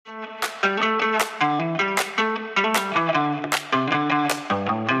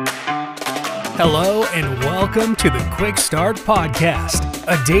Hello and welcome to the Quick Start Podcast,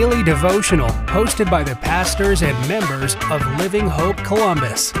 a daily devotional hosted by the pastors and members of Living Hope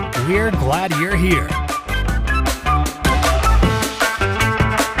Columbus. We're glad you're here.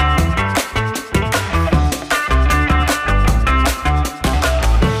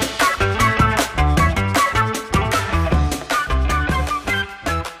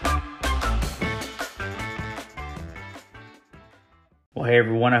 Well, hey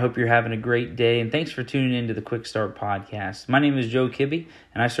everyone, I hope you're having a great day, and thanks for tuning in to the Quick Start Podcast. My name is Joe Kibbe,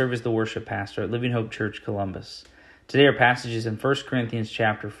 and I serve as the worship pastor at Living Hope Church Columbus. Today our passage is in 1 Corinthians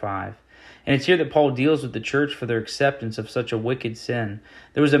chapter 5, and it's here that Paul deals with the church for their acceptance of such a wicked sin.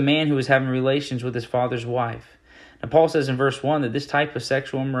 There was a man who was having relations with his father's wife. Now Paul says in verse 1 that this type of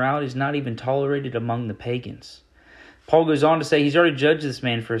sexual immorality is not even tolerated among the pagans. Paul goes on to say he's already judged this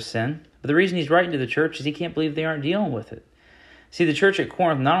man for his sin, but the reason he's writing to the church is he can't believe they aren't dealing with it. See, the church at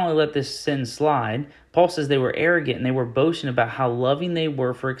Corinth not only let this sin slide, Paul says they were arrogant and they were boasting about how loving they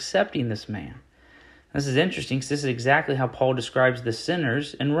were for accepting this man. This is interesting because this is exactly how Paul describes the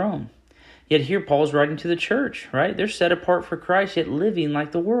sinners in Rome. Yet here Paul's writing to the church, right? They're set apart for Christ, yet living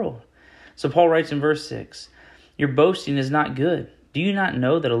like the world. So Paul writes in verse 6, "Your boasting is not good. Do you not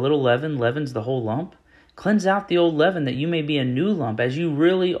know that a little leaven leavens the whole lump? Cleanse out the old leaven that you may be a new lump, as you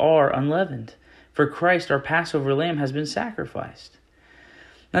really are unleavened. For Christ, our Passover lamb, has been sacrificed."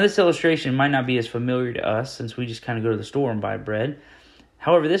 Now, this illustration might not be as familiar to us since we just kind of go to the store and buy bread.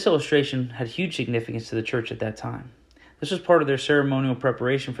 However, this illustration had huge significance to the church at that time. This was part of their ceremonial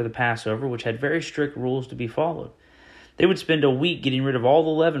preparation for the Passover, which had very strict rules to be followed. They would spend a week getting rid of all the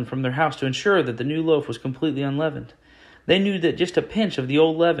leaven from their house to ensure that the new loaf was completely unleavened. They knew that just a pinch of the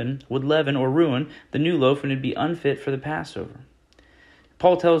old leaven would leaven or ruin the new loaf and it would be unfit for the Passover.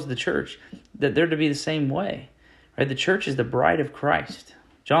 Paul tells the church that they're to be the same way. Right? The church is the bride of Christ.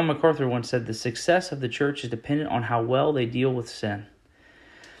 John MacArthur once said the success of the church is dependent on how well they deal with sin.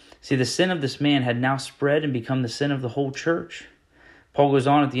 See, the sin of this man had now spread and become the sin of the whole church. Paul goes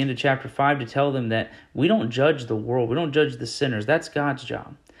on at the end of chapter 5 to tell them that we don't judge the world. We don't judge the sinners. That's God's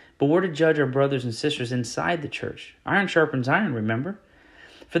job. But we're to judge our brothers and sisters inside the church. Iron sharpens iron, remember?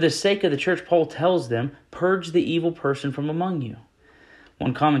 For the sake of the church, Paul tells them, purge the evil person from among you.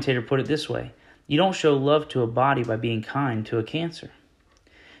 One commentator put it this way: you don't show love to a body by being kind to a cancer.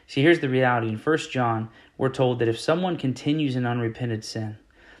 See, here's the reality. In 1 John, we're told that if someone continues in unrepented sin,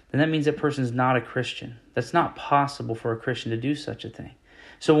 then that means that person's not a Christian. That's not possible for a Christian to do such a thing.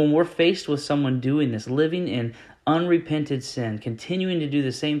 So when we're faced with someone doing this, living in unrepented sin, continuing to do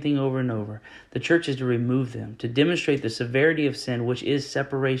the same thing over and over, the church is to remove them, to demonstrate the severity of sin, which is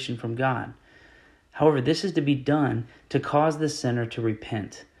separation from God. However, this is to be done to cause the sinner to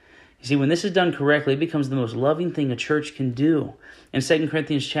repent. You see, when this is done correctly, it becomes the most loving thing a church can do. In 2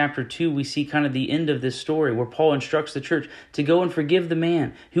 Corinthians chapter 2, we see kind of the end of this story where Paul instructs the church to go and forgive the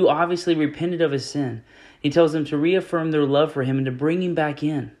man who obviously repented of his sin. He tells them to reaffirm their love for him and to bring him back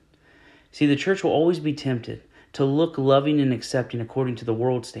in. See, the church will always be tempted to look loving and accepting according to the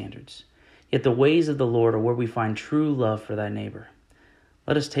world standards. Yet the ways of the Lord are where we find true love for thy neighbor.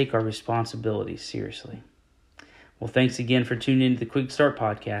 Let us take our responsibilities seriously. Well, thanks again for tuning in to the Quick Start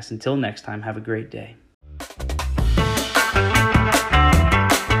Podcast. Until next time, have a great day.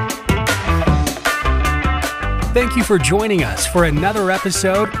 Thank you for joining us for another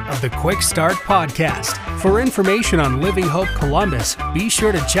episode of the Quick Start Podcast. For information on Living Hope Columbus, be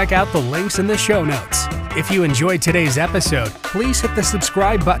sure to check out the links in the show notes. If you enjoyed today's episode, please hit the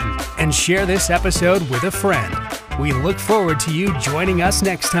subscribe button and share this episode with a friend. We look forward to you joining us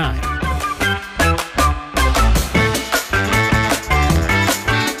next time.